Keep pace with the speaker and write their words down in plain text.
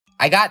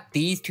I got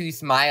these two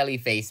smiley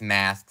face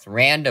masks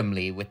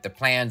randomly with the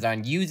plans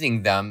on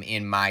using them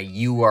in my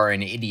You Are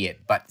an Idiot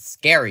But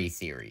Scary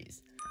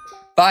series.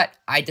 But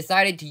I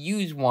decided to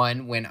use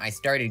one when I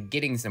started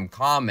getting some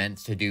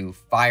comments to do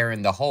Fire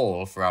in the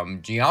Hole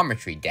from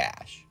Geometry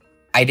Dash.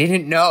 I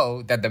didn't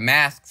know that the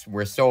masks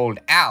were sold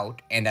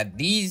out and that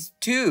these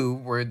two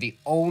were the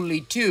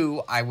only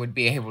two I would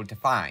be able to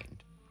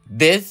find.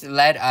 This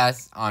led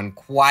us on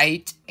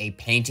quite a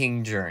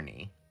painting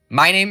journey.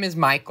 My name is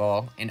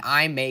Michael, and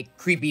I make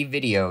creepy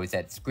videos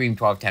at Scream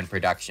 1210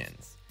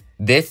 Productions.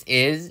 This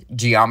is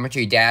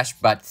Geometry Dash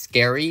But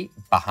Scary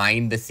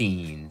Behind the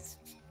Scenes.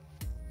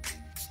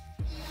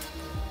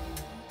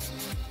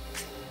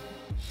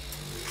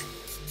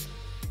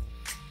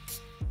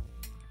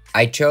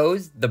 I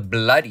chose the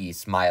bloody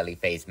smiley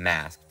face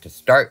mask to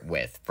start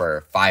with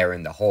for Fire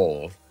in the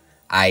Hole.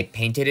 I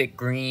painted it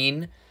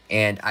green,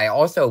 and I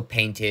also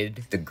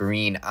painted the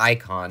green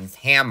icon's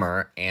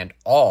hammer and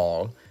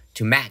awl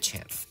to match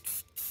him.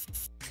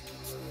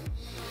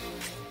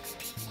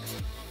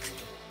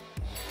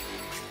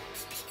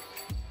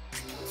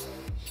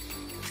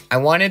 I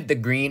wanted the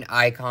green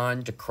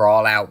icon to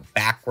crawl out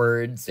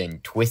backwards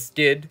and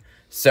twisted,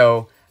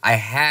 so I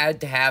had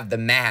to have the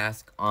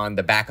mask on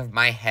the back of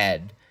my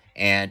head,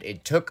 and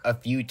it took a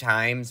few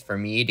times for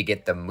me to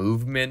get the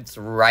movements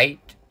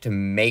right to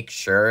make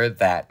sure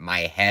that my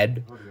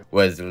head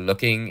was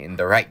looking in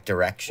the right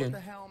direction. What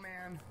the hell,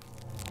 man?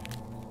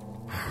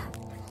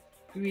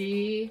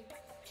 3,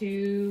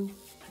 2,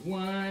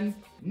 1,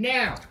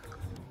 now!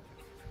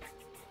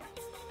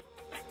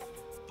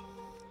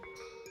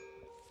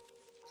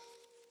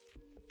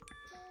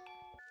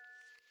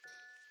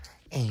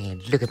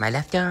 And look at my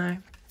left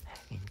arm.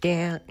 And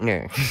down.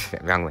 No,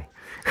 wrong way.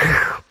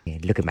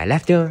 And look at my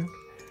left arm.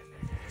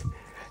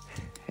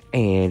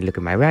 And look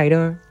at my right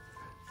arm.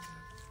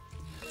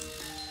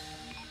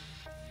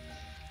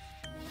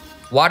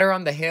 Water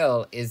on the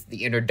Hill is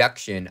the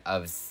introduction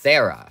of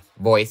Sarah,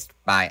 voiced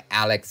by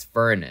Alex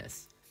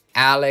Furness.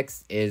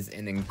 Alex is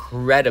an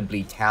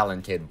incredibly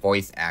talented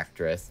voice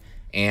actress,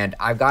 and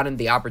I've gotten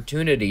the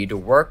opportunity to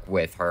work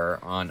with her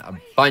on a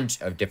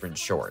bunch of different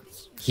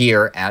shorts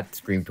here at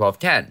Scream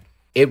 1210.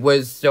 It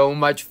was so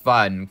much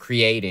fun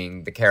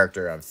creating the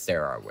character of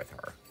Sarah with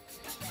her.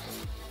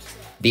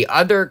 The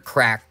other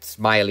cracked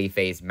smiley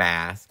face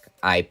mask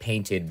I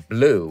painted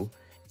blue,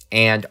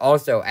 and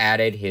also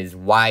added his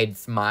wide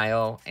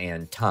smile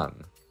and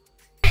tongue.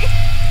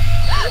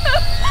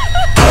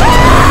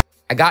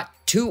 I got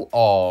two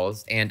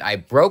awls, and I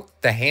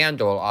broke the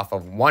handle off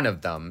of one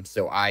of them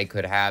so I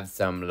could have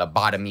some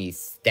lobotomy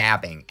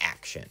stabbing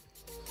action.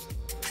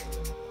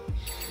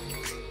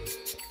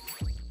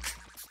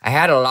 I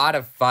had a lot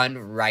of fun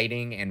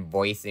writing and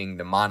voicing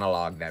the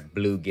monologue that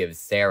Blue gives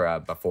Sarah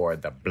before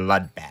the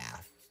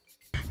bloodbath.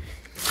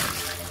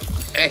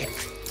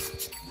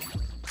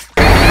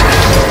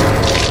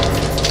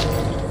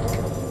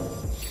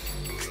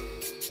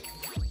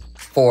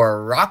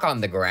 For Rock on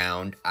the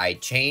Ground, I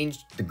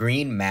changed the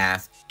green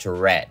mask to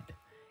red,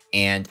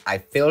 and I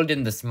filled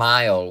in the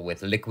smile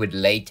with liquid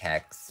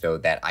latex so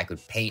that I could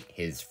paint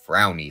his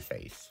frowny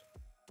face.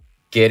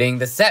 Getting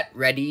the set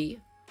ready,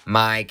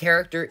 my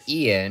character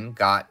Ian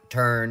got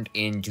turned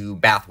into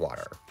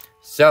bathwater,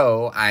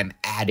 so I'm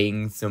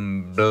adding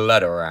some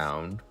blood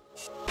around.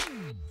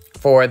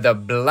 For the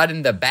blood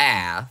in the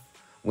bath,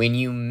 when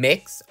you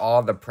mix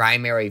all the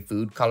primary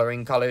food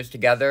coloring colors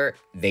together,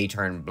 they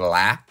turn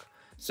black.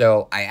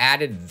 So I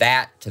added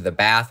that to the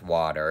bath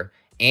water,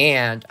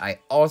 and I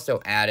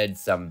also added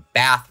some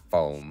bath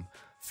foam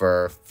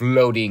for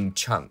floating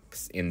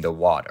chunks in the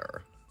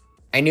water.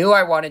 I knew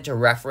I wanted to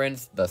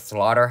reference the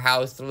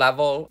slaughterhouse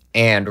level,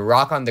 and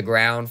Rock on the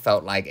Ground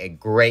felt like a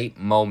great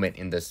moment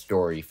in the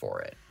story for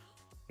it.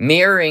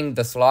 Mirroring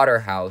the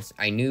slaughterhouse,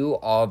 I knew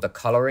all the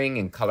coloring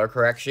and color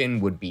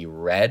correction would be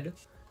red,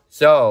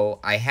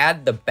 so I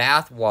had the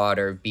bath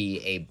water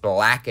be a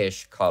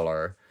blackish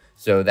color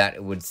so that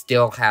it would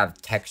still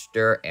have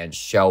texture and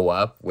show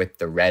up with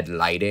the red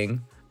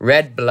lighting.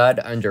 Red blood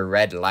under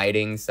red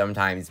lighting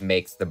sometimes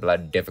makes the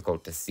blood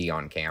difficult to see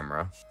on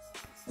camera.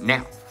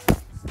 Now.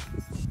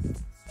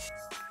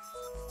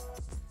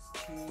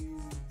 2,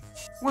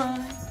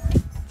 1.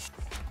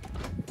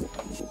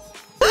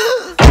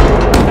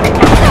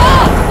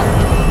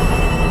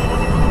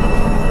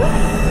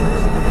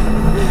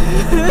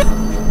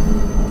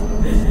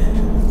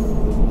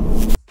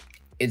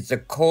 It's a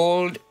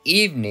cold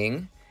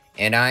evening,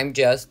 and I'm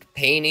just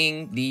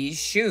painting these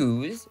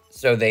shoes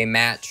so they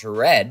match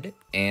red,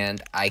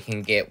 and I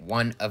can get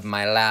one of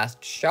my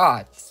last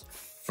shots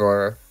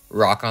for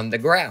Rock on the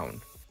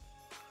Ground.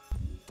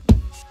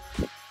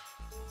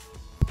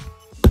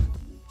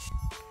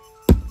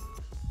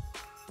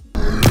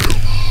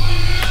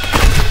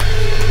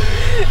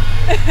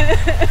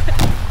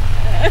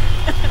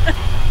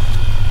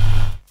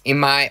 In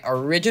my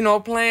original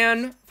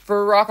plan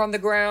for Rock on the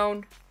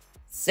Ground,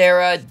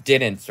 Sarah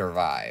didn't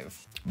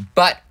survive.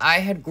 But I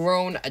had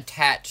grown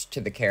attached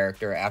to the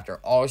character after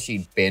all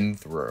she'd been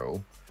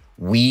through,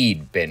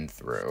 we'd been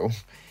through,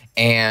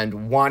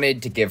 and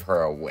wanted to give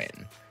her a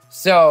win.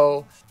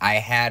 So I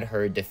had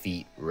her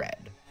defeat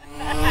Red.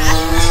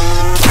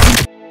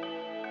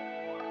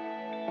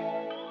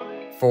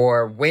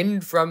 For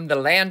Wind from the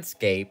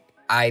Landscape,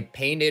 I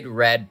painted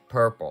Red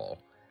purple.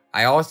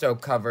 I also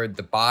covered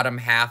the bottom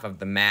half of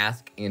the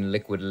mask in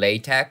liquid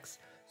latex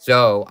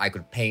so I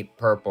could paint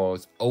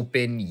Purple's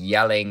open,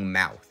 yelling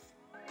mouth.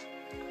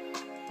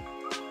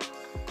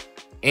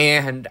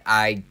 And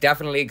I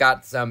definitely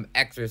got some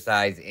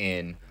exercise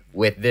in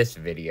with this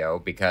video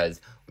because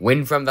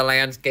Wind from the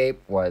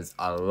Landscape was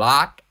a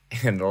lot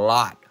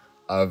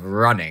of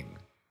running.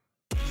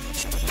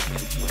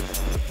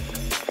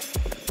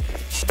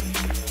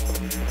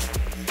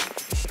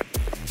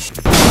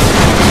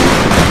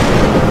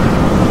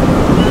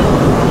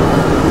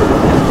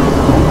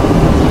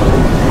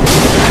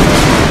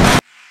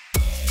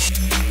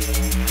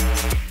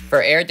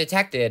 For Air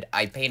Detected,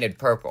 I painted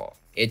purple.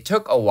 It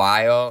took a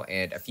while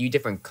and a few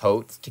different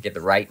coats to get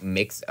the right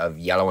mix of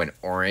yellow and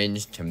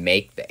orange to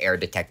make the Air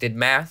Detected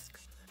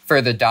mask.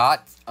 For the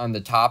dots on the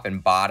top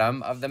and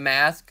bottom of the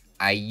mask,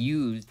 I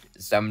used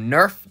some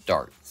Nerf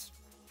darts.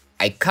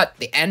 I cut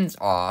the ends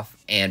off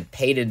and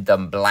painted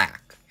them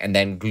black and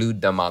then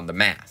glued them on the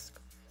mask.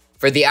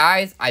 For the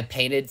eyes, I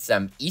painted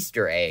some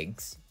Easter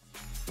eggs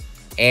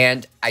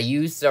and I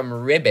used some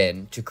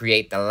ribbon to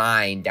create the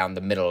line down the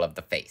middle of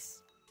the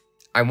face.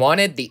 I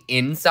wanted the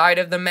inside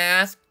of the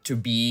mask to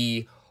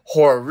be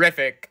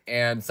horrific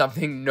and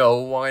something no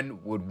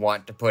one would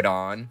want to put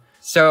on.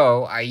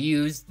 So I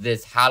used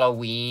this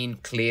Halloween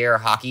clear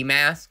hockey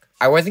mask.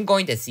 I wasn't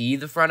going to see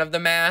the front of the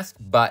mask,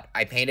 but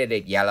I painted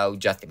it yellow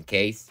just in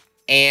case.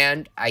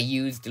 And I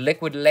used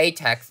liquid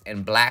latex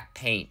and black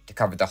paint to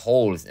cover the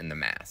holes in the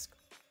mask.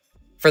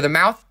 For the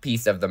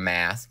mouthpiece of the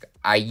mask,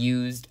 I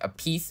used a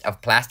piece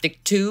of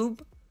plastic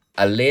tube,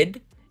 a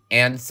lid,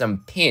 and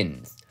some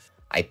pins.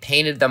 I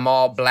painted them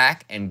all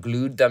black and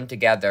glued them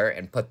together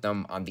and put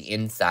them on the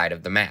inside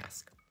of the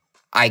mask.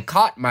 I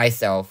caught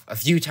myself a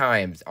few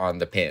times on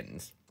the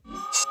pins.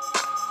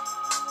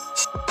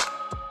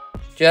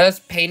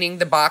 Just painting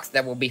the box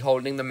that will be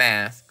holding the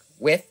mask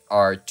with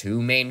our two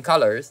main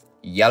colors,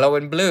 yellow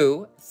and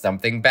blue.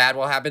 Something bad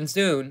will happen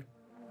soon.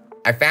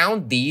 I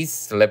found these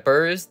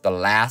slippers the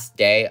last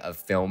day of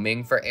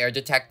filming for Air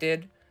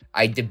Detected.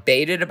 I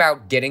debated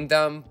about getting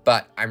them,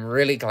 but I'm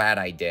really glad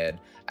I did.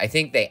 I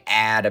think they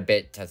add a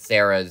bit to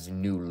Sarah's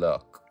new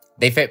look.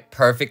 They fit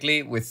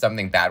perfectly with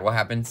Something Bad Will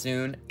Happen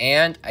Soon,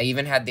 and I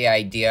even had the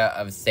idea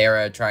of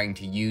Sarah trying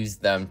to use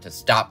them to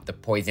stop the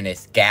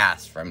poisonous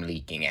gas from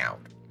leaking out.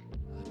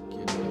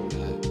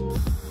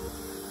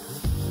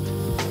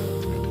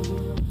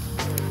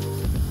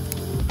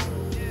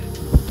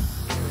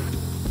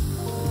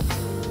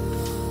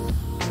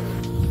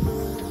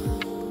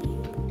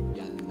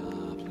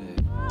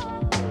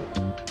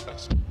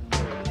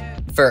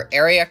 For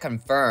Area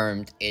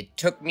Confirmed, it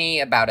took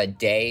me about a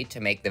day to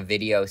make the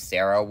video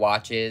Sarah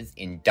watches,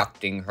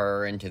 inducting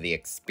her into the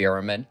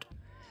experiment.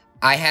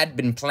 I had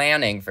been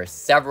planning for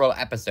several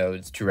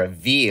episodes to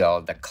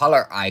reveal the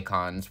color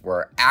icons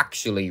were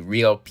actually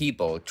real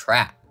people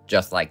trapped,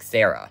 just like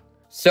Sarah.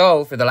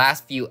 So, for the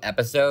last few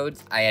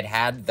episodes, I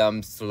had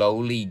them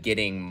slowly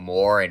getting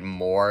more and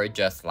more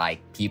just like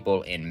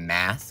people in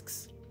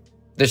masks.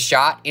 The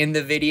shot in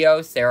the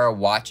video Sarah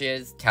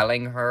watches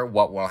telling her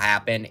what will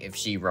happen if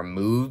she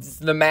removes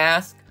the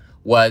mask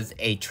was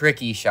a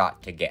tricky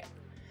shot to get.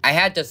 I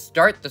had to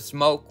start the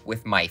smoke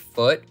with my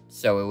foot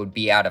so it would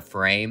be out of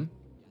frame.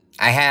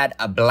 I had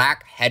a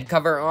black head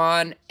cover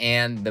on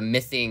and the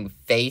missing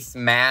face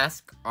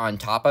mask on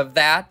top of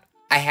that.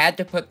 I had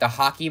to put the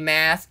hockey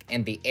mask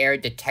and the Air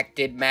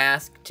Detected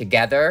mask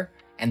together,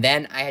 and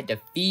then I had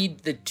to feed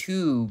the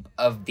tube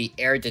of the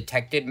Air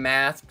Detected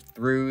mask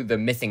through the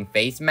missing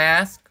face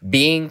mask,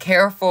 being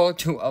careful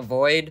to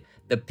avoid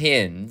the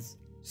pins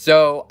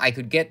so I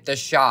could get the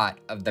shot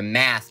of the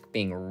mask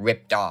being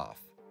ripped off.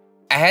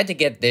 I had to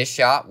get this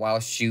shot while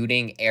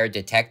shooting Air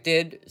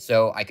Detected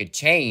so I could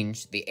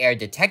change the Air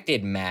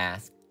Detected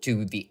mask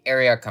to the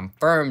Area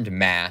Confirmed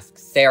mask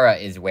Sarah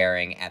is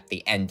wearing at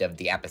the end of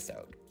the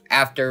episode.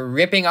 After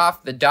ripping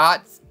off the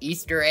dots,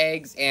 Easter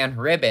eggs, and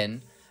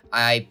ribbon,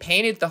 I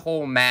painted the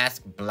whole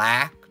mask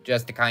black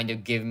just to kind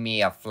of give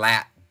me a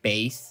flat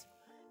base,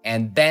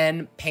 and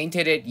then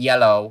painted it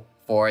yellow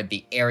for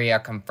the Area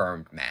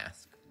Confirmed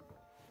mask.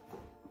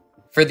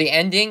 For the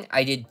ending,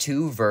 I did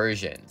two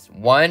versions,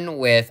 one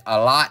with a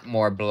lot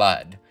more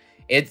blood.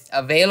 It's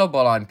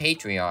available on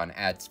Patreon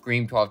at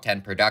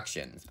Scream1210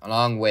 Productions,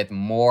 along with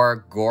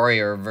more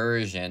gorier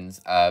versions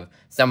of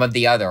some of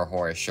the other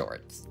horror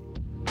shorts.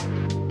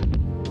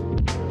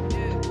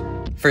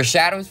 For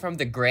Shadows from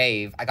the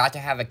Grave, I got to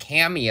have a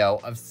cameo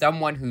of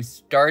someone who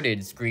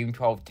started Scream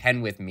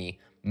 1210 with me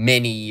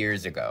many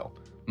years ago,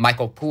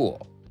 Michael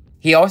Poole.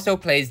 He also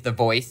plays the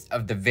voice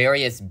of the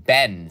various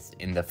Bens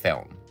in the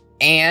film,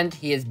 and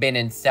he has been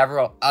in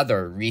several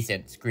other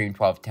recent Scream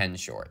 1210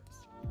 shorts.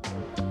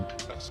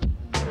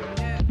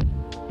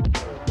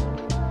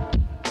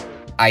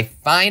 I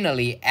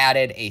finally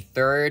added a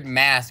third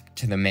mask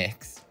to the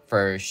mix.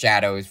 for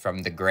Shadows from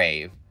the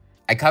Grave.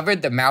 I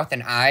covered the mouth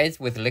and eyes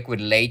with liquid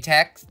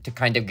latex to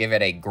kind of give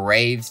it a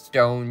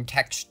gravestone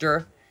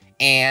texture,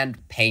 and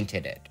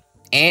painted it.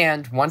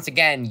 And once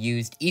again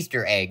used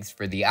Easter eggs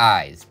for the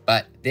eyes,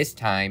 but this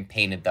time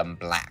painted them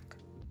black.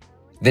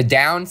 The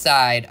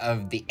downside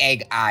of the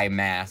egg eye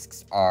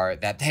masks are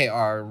that they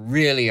are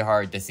really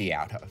hard to see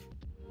out of.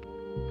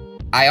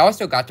 I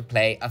also got to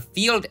play a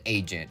field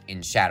agent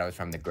in Shadows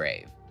from the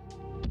Grave.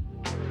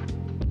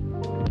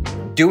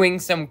 Doing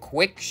some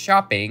quick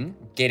shopping,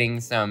 getting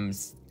some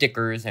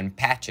stickers and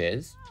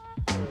patches.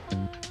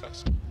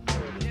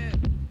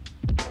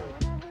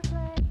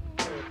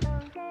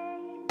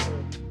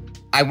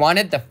 I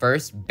wanted the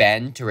first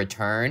Ben to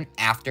return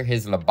after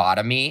his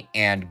lobotomy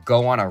and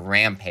go on a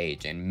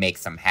rampage and make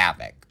some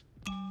havoc.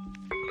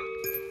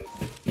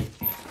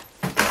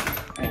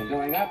 And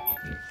going up.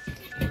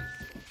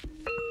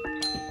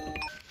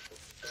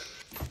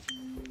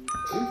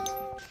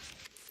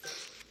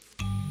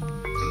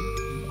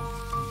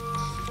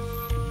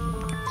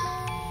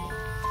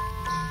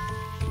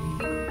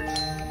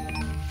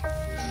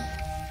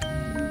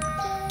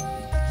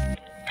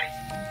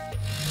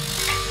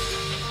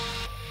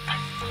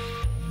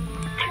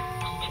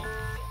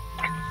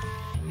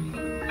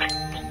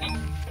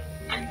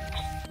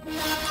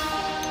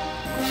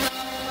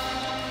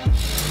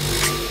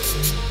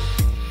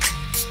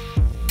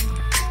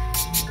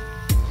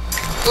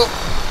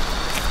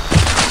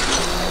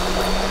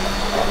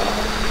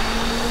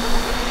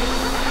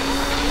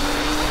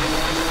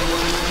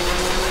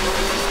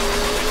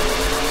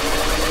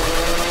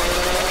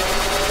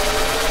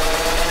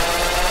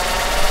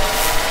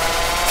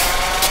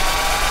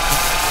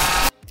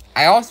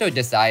 I also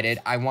decided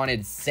I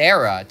wanted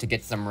Sarah to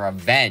get some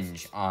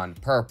revenge on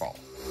Purple.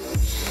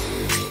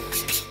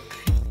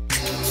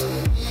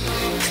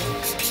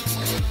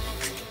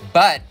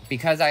 But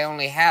because I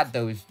only had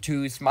those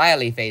 2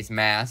 smiley face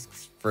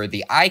masks for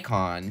the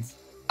icons,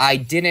 I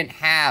didn't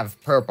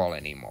have Purple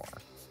anymore.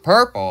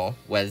 Purple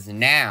was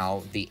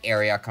now the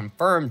area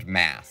confirmed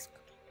mask.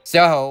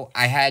 So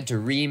I had to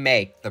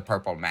remake the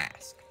purple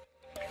mask.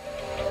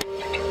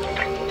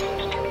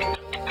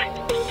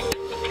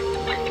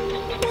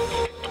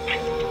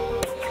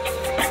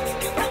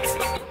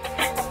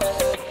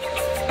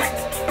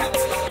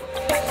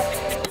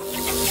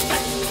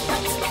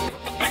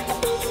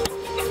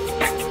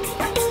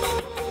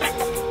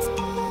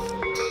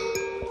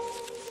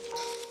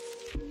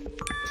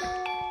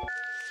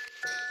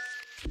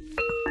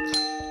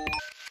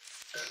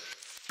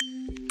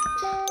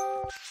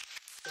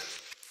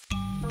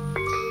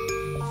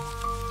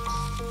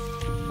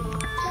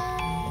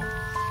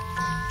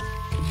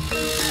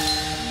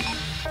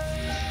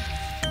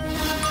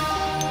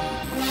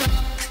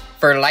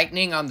 For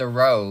Lightning on the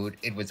Road,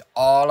 it was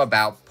all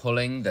about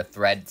pulling the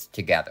threads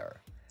together.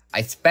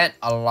 I spent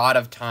a lot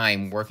of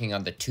time working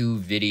on the 2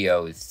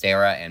 videos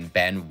Sarah and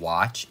Ben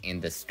watch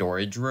in the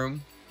storage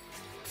room.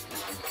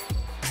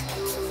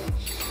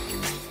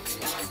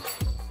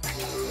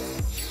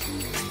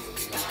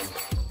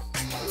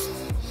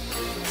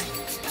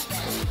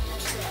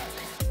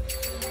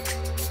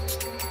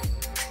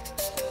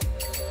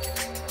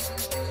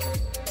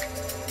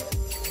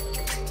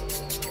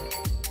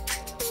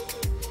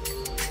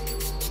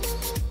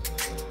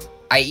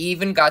 I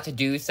even got to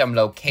do some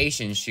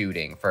location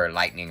shooting for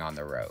Lightning on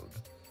the Road.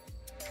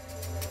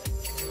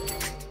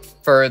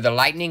 For the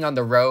Lightning on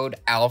the Road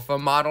Alpha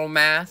model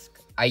mask,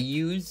 I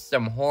used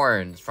some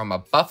horns from a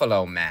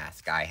buffalo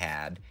mask I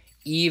had,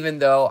 even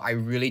though I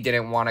really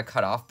didn't want to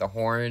cut off the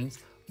horns,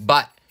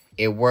 but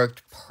it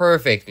worked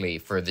perfectly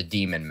for the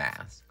demon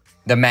mask.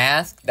 The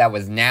mask that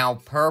was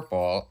now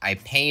purple, I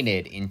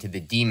painted into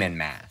the demon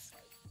mask.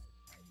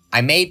 I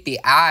made the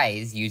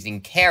eyes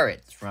using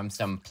carrots from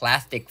some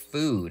plastic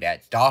food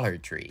at Dollar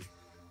Tree.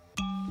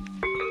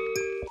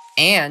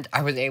 And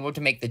I was able to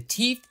make the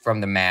teeth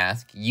from the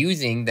mask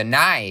using the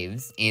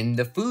knives in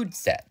the food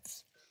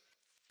sets.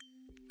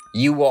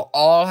 You will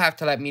all have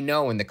to let me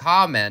know in the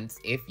comments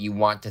if you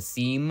want to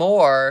see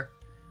more.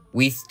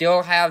 We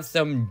still have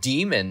some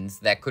demons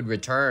that could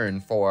return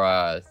for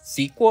a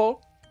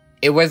sequel.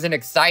 It was an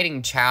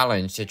exciting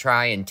challenge to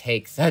try and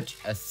take such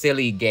a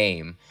silly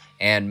game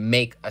and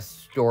make a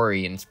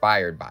story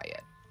inspired by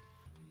it.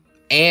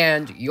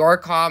 And your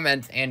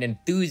comments and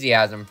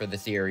enthusiasm for the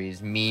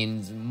series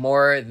means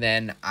more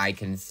than I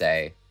can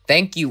say.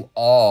 Thank you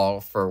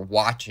all for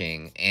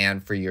watching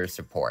and for your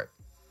support.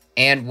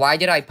 And why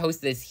did I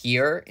post this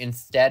here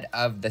instead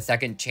of the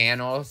second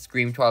channel,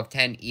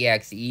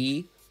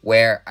 Scream1210EXE,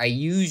 where I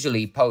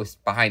usually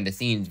post behind the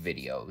scenes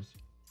videos?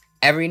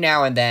 Every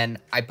now and then,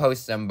 I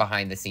post some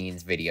behind the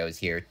scenes videos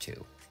here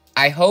too.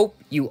 I hope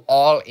you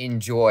all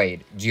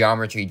enjoyed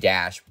Geometry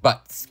Dash,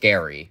 but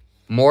scary.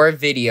 More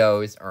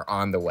videos are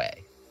on the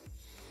way.